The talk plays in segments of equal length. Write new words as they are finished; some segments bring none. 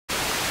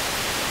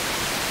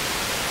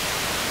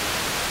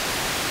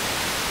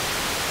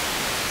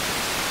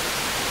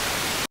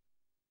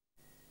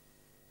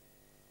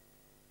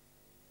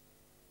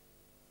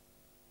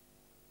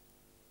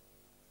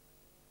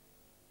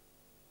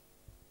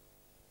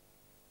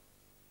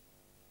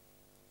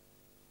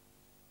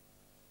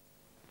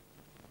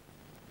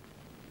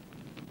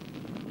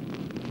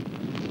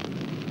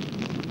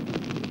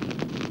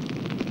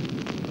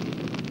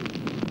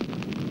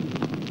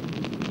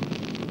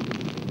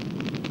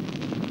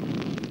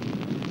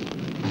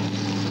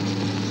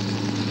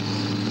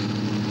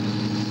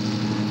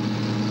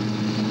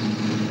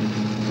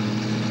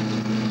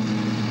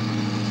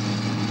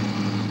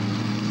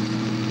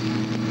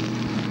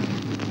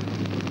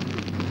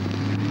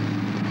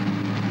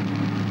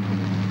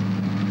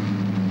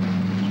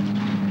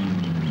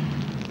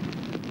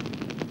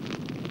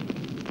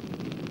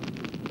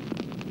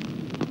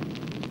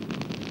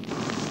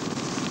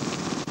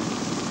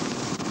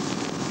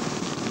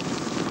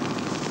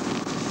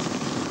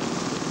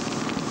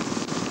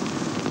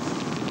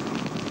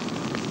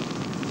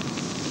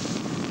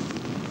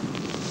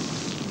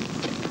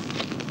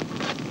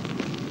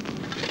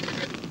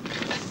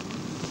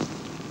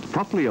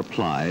Properly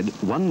applied,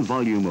 1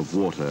 volume of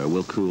water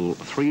will cool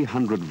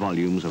 300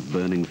 volumes of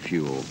burning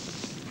fuel.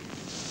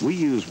 We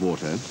use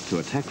water to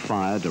attack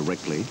fire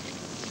directly,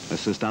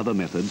 assist other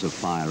methods of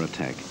fire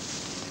attack,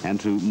 and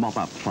to mop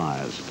up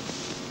fires.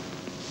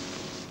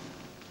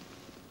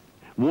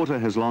 Water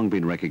has long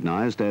been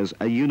recognized as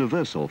a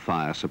universal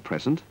fire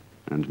suppressant,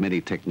 and many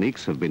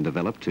techniques have been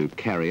developed to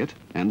carry it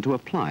and to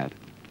apply it.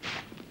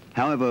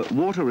 However,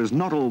 water is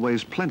not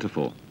always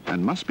plentiful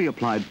and must be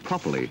applied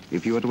properly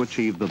if you are to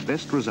achieve the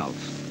best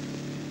results.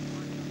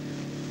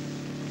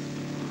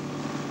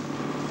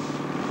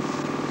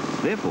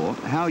 Therefore,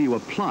 how you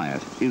apply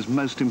it is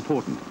most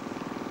important.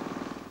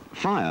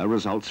 Fire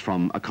results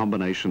from a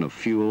combination of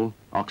fuel,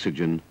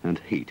 oxygen, and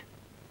heat.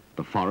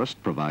 The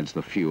forest provides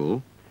the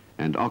fuel,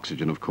 and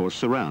oxygen, of course,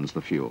 surrounds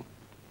the fuel.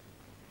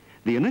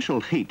 The initial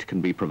heat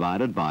can be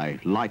provided by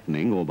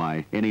lightning or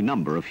by any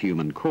number of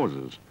human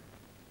causes.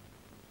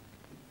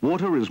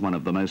 Water is one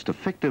of the most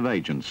effective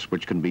agents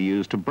which can be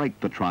used to break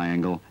the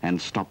triangle and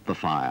stop the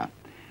fire.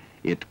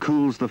 It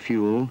cools the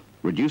fuel,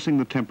 reducing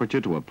the temperature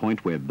to a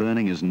point where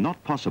burning is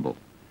not possible.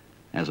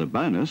 As a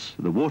bonus,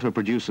 the water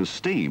produces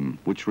steam,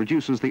 which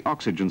reduces the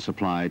oxygen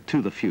supply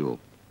to the fuel.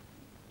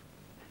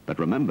 But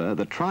remember,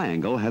 the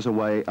triangle has a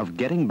way of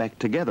getting back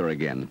together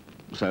again.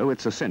 So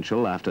it's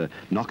essential, after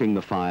knocking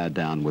the fire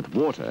down with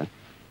water,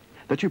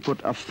 that you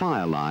put a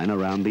fire line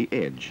around the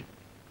edge.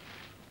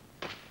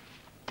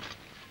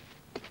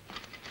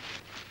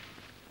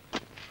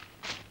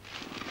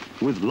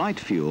 With light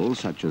fuel,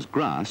 such as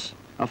grass,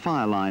 a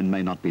fire line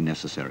may not be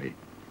necessary,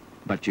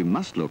 but you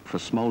must look for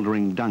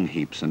smouldering dung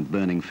heaps and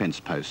burning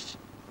fence posts.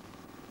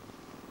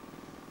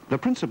 The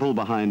principle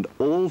behind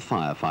all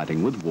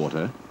firefighting with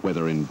water,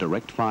 whether in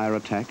direct fire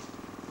attack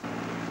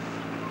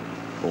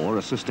or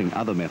assisting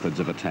other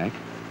methods of attack,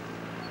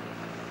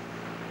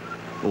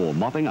 or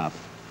mopping up,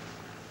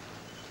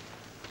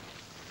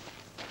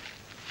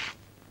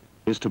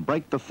 is to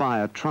break the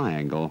fire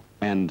triangle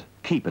and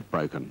keep it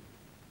broken.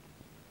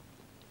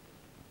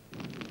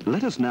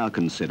 Let us now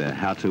consider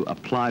how to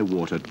apply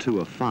water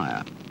to a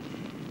fire.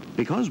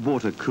 Because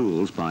water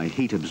cools by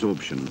heat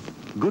absorption,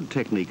 good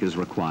technique is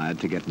required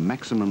to get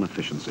maximum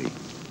efficiency.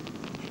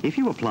 If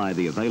you apply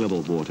the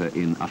available water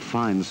in a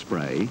fine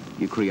spray,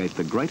 you create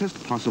the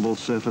greatest possible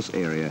surface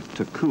area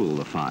to cool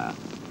the fire.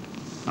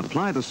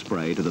 Apply the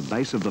spray to the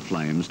base of the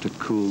flames to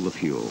cool the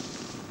fuel.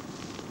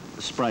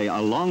 Spray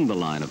along the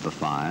line of the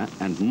fire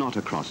and not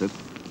across it,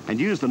 and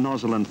use the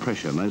nozzle and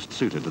pressure most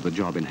suited to the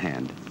job in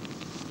hand.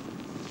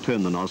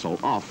 Turn the nozzle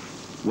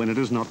off when it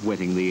is not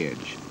wetting the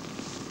edge.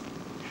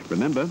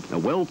 Remember, a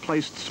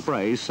well-placed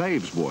spray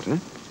saves water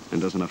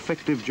and does an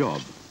effective job,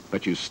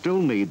 but you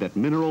still need that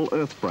mineral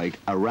earth break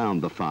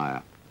around the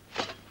fire.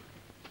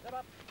 Step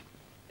up.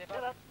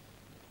 Step up.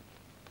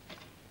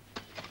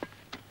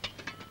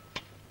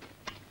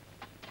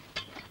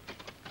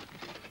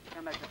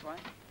 Come back this way.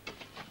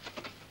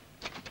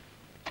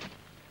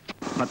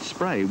 But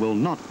spray will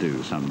not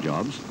do some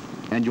jobs,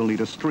 and you'll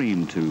need a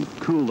stream to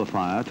cool the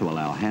fire to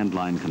allow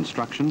handline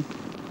construction,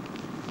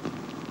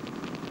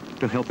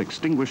 to help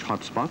extinguish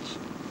hot spots,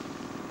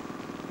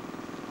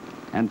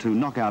 and to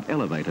knock out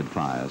elevated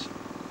fires.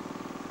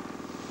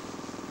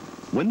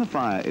 When the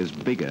fire is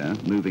bigger,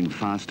 moving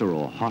faster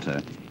or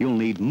hotter, you'll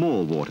need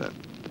more water.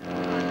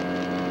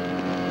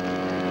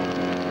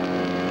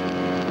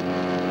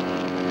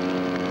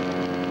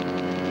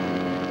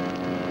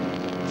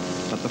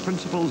 But the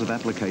principles of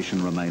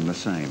application remain the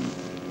same.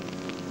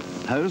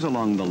 Hose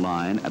along the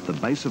line at the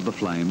base of the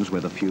flames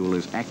where the fuel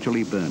is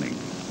actually burning.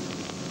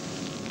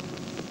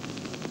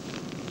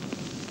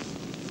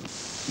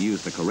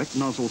 Use the correct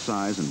nozzle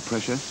size and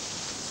pressure,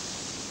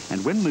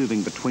 and when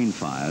moving between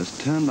fires,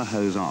 turn the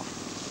hose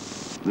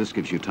off. This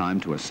gives you time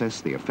to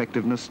assess the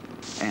effectiveness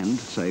and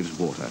saves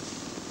water.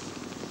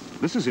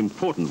 This is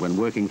important when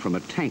working from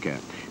a tanker,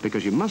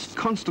 because you must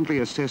constantly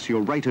assess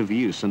your rate of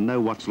use and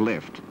know what's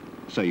left,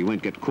 so you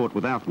won't get caught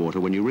without water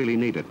when you really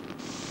need it.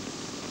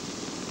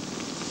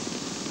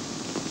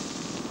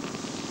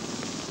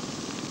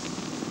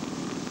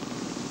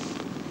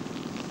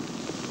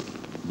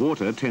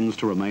 Water tends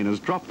to remain as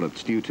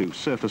droplets due to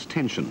surface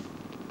tension.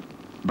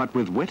 But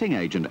with wetting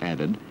agent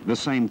added, the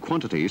same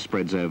quantity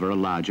spreads over a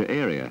larger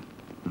area.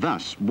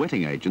 Thus,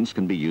 wetting agents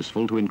can be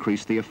useful to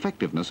increase the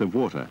effectiveness of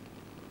water.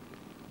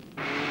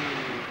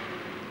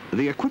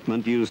 The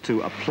equipment used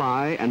to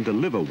apply and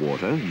deliver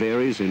water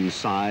varies in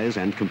size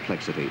and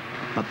complexity,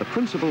 but the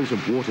principles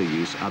of water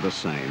use are the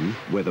same,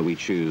 whether we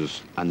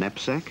choose a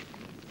knapsack,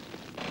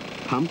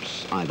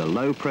 pumps either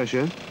low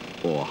pressure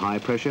or high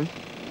pressure,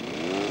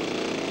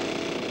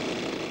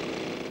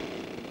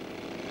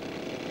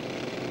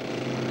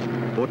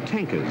 or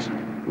tankers,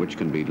 which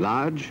can be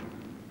large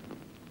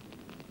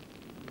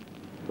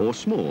or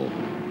small,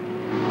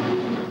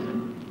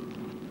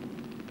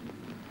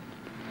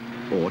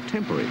 or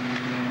temporary,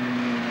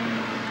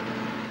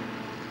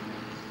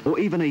 or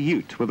even a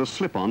ute with a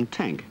slip-on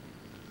tank.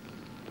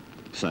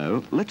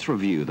 So let's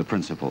review the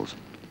principles.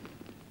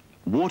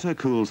 Water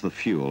cools the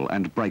fuel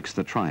and breaks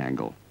the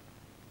triangle.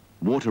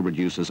 Water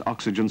reduces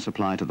oxygen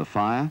supply to the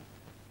fire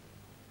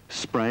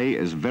Spray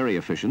is very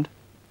efficient,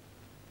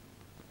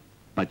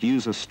 but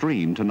use a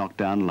stream to knock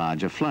down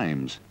larger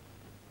flames.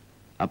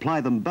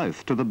 Apply them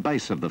both to the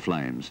base of the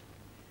flames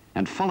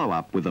and follow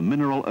up with a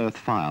mineral earth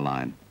fire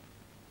line.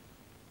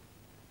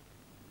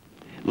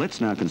 Let's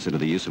now consider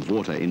the use of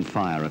water in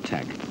fire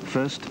attack.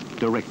 First,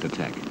 direct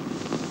attack.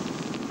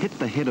 Hit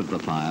the head of the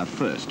fire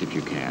first if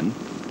you can.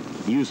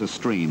 Use a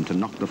stream to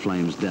knock the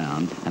flames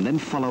down and then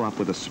follow up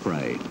with a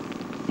spray.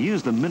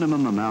 Use the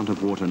minimum amount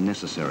of water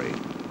necessary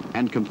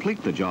and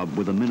complete the job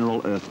with a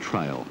mineral earth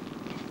trail.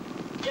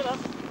 Get up.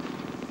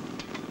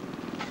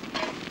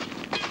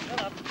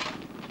 Get up.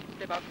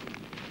 Step up.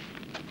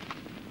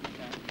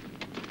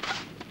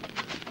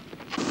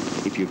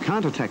 If you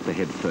can't attack the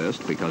head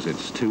first because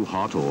it's too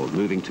hot or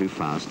moving too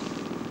fast,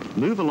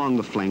 move along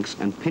the flanks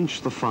and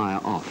pinch the fire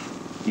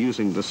off,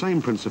 using the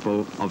same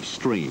principle of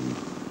stream,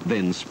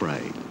 then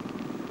spray.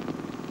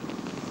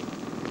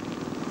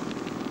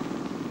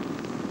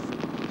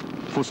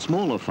 For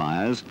smaller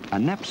fires, a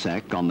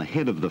knapsack on the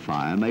head of the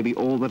fire may be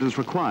all that is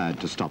required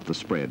to stop the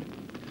spread.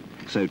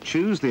 So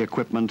choose the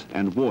equipment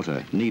and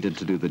water needed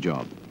to do the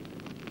job.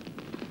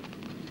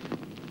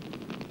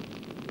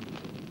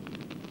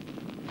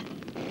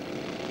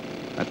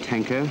 A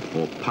tanker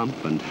or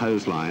pump and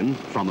hose line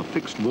from a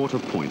fixed water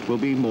point will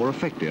be more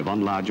effective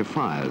on larger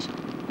fires.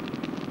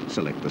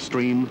 Select the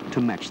stream to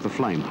match the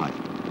flame height.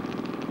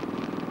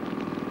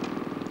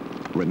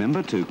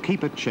 Remember to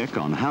keep a check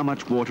on how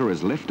much water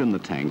is left in the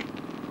tank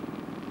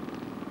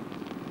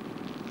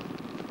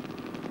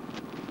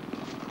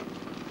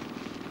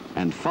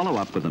and follow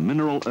up with a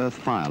mineral earth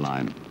fire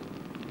line.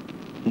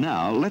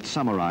 Now let's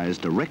summarize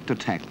direct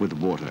attack with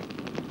water.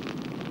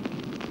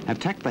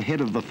 Attack the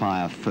head of the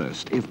fire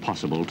first, if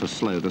possible, to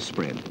slow the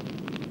spread.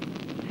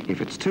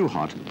 If it's too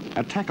hot,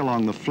 attack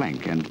along the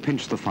flank and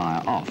pinch the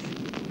fire off.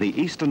 The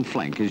eastern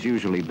flank is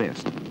usually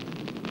best.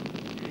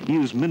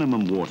 Use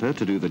minimum water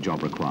to do the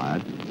job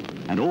required,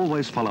 and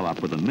always follow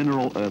up with a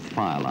mineral earth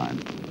fire line.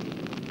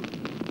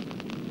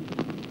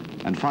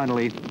 And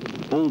finally,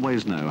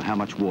 always know how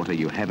much water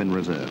you have in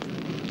reserve.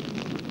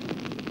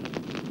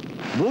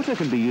 Water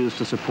can be used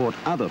to support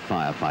other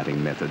firefighting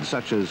methods,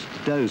 such as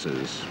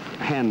dozers,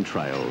 hand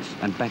trails,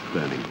 and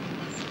backburning.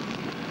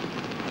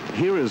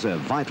 Here is a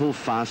vital,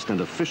 fast, and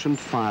efficient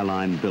fire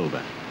line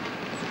builder.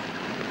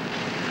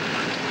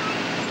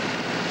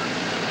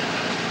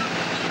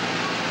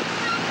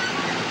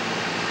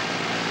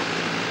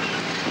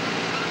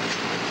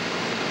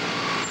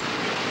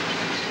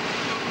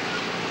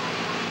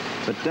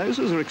 But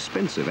dozers are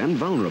expensive and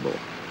vulnerable.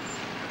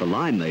 The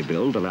line they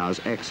build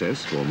allows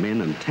access for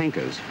men and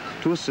tankers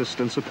to assist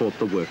and support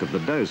the work of the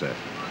dozer.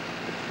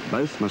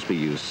 Both must be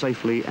used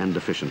safely and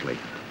efficiently.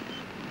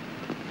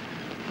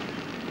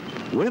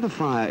 Where the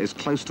fire is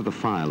close to the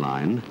fire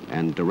line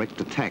and direct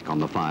attack on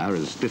the fire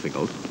is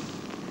difficult,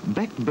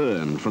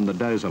 backburn from the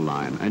dozer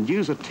line and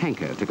use a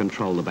tanker to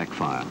control the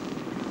backfire.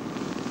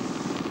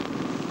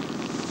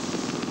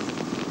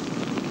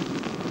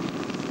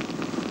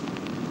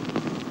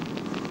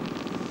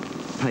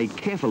 Pay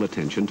careful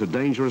attention to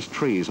dangerous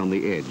trees on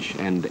the edge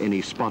and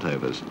any spot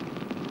overs.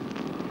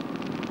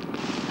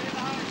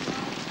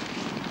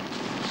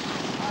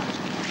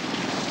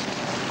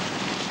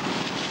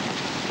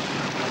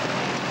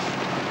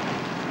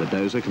 The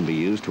dozer can be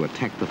used to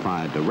attack the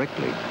fire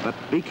directly, but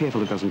be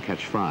careful it doesn't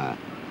catch fire.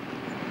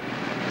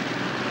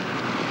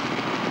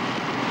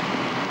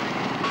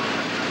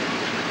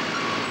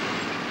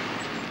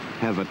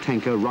 Have a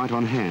tanker right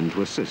on hand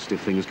to assist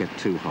if things get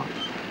too hot.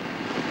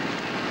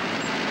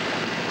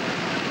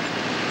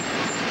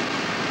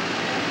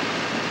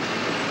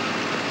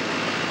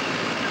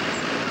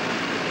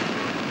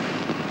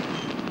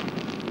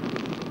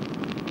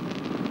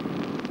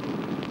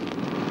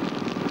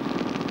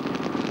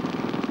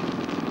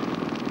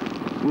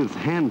 With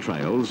hand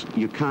trails,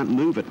 you can't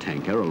move a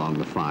tanker along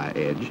the fire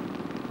edge,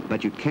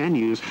 but you can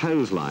use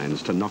hose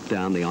lines to knock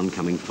down the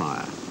oncoming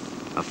fire.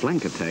 A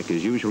flank attack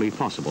is usually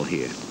possible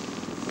here.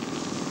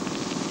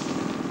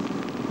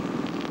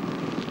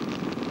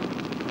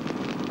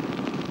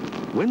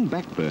 When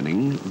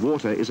backburning,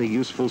 water is a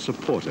useful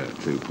supporter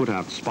to put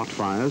out spot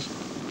fires,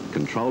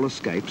 control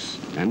escapes,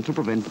 and to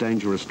prevent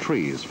dangerous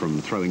trees from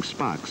throwing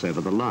sparks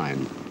over the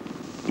line.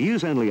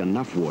 Use only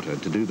enough water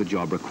to do the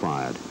job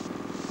required.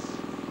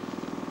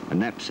 A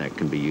knapsack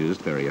can be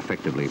used very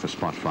effectively for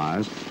spot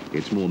fires.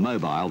 It's more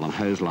mobile than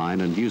hose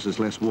line and uses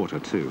less water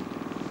too.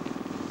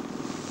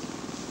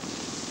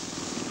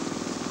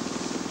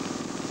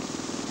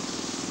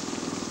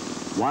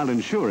 While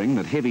ensuring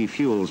that heavy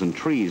fuels and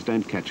trees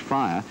don't catch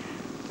fire,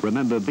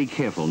 remember, be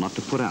careful not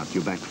to put out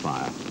your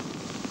backfire.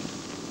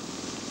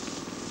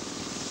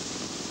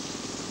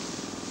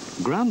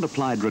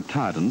 Ground-applied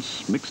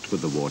retardants mixed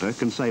with the water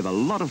can save a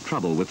lot of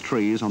trouble with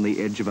trees on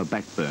the edge of a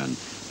backburn,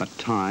 but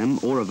time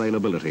or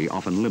availability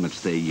often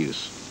limits their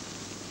use.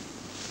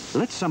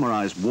 Let's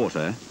summarize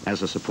water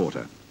as a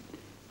supporter.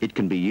 It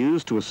can be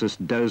used to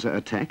assist dozer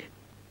attack.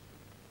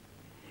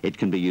 It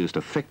can be used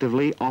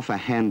effectively off a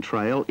hand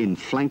trail in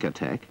flank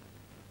attack.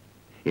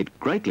 It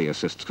greatly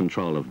assists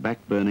control of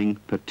backburning,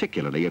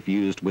 particularly if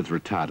used with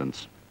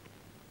retardants.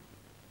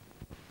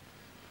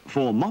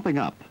 For mopping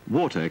up,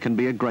 water can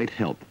be a great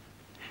help.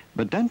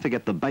 But don't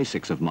forget the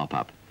basics of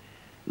mop-up.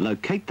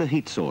 Locate the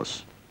heat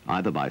source,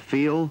 either by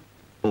feel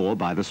or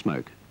by the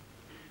smoke.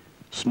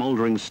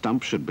 Smouldering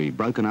stumps should be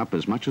broken up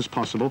as much as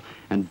possible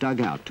and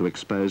dug out to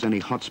expose any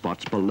hot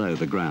spots below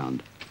the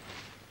ground.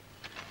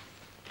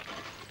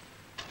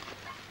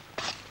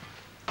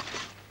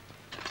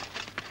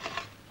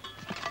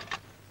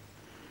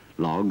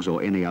 Logs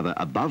or any other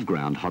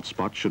above-ground hot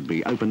spots should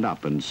be opened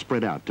up and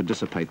spread out to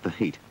dissipate the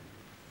heat.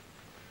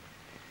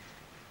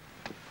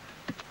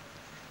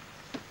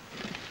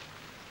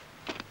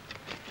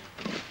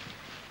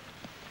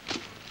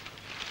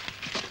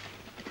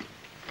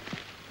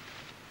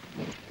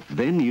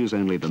 Then use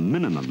only the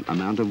minimum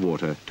amount of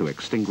water to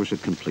extinguish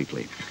it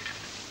completely.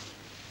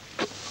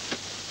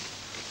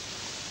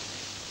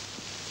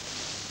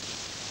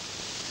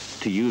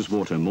 To use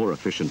water more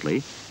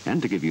efficiently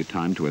and to give you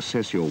time to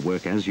assess your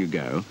work as you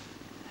go,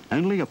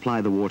 only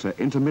apply the water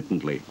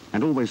intermittently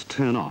and always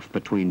turn off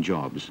between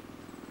jobs.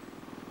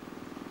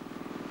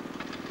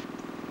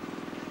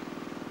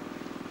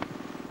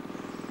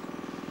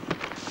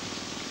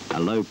 A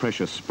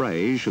low-pressure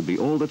spray should be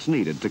all that's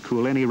needed to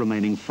cool any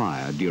remaining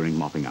fire during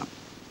mopping up.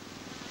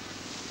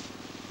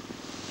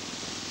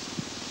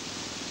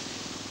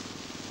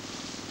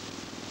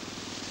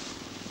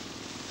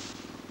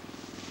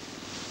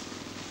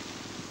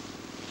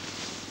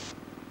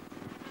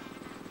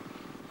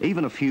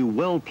 Even a few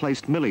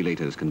well-placed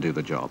milliliters can do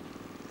the job.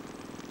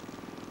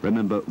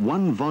 Remember,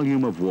 1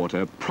 volume of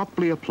water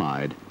properly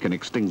applied can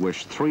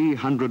extinguish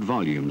 300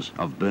 volumes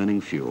of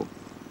burning fuel.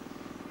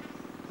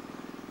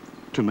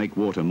 To make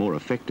water more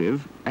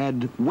effective,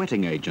 add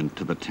wetting agent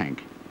to the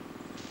tank.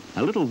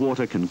 A little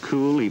water can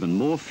cool even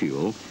more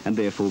fuel and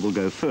therefore will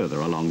go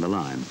further along the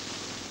line.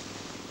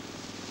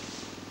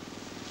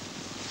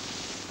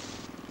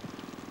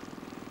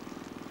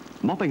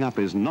 Mopping up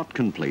is not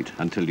complete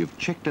until you've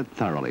checked it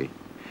thoroughly.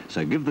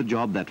 So give the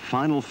job that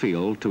final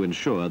feel to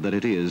ensure that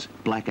it is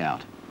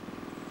blackout.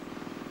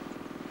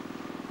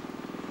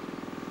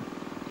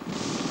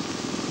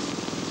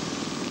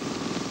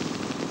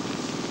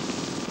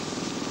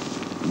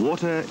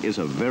 Water is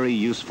a very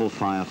useful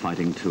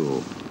firefighting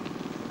tool.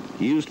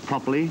 Used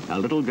properly, a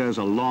little goes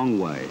a long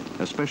way,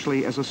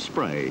 especially as a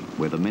spray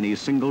where the many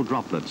single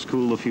droplets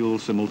cool the fuel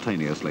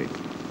simultaneously.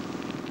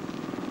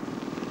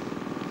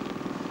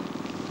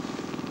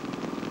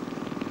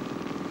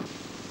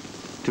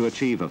 To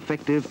achieve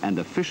effective and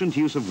efficient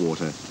use of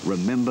water,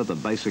 remember the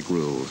basic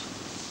rules.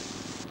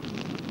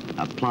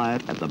 Apply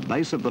it at the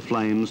base of the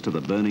flames to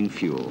the burning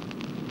fuel.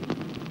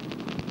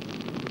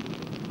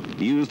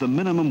 Use the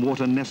minimum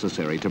water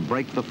necessary to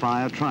break the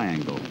fire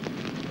triangle.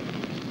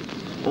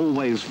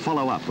 Always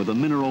follow up with a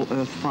mineral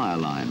earth fire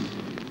line.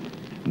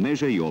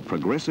 Measure your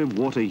progressive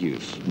water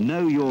use,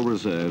 know your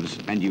reserves,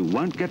 and you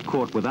won't get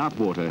caught without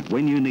water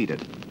when you need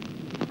it.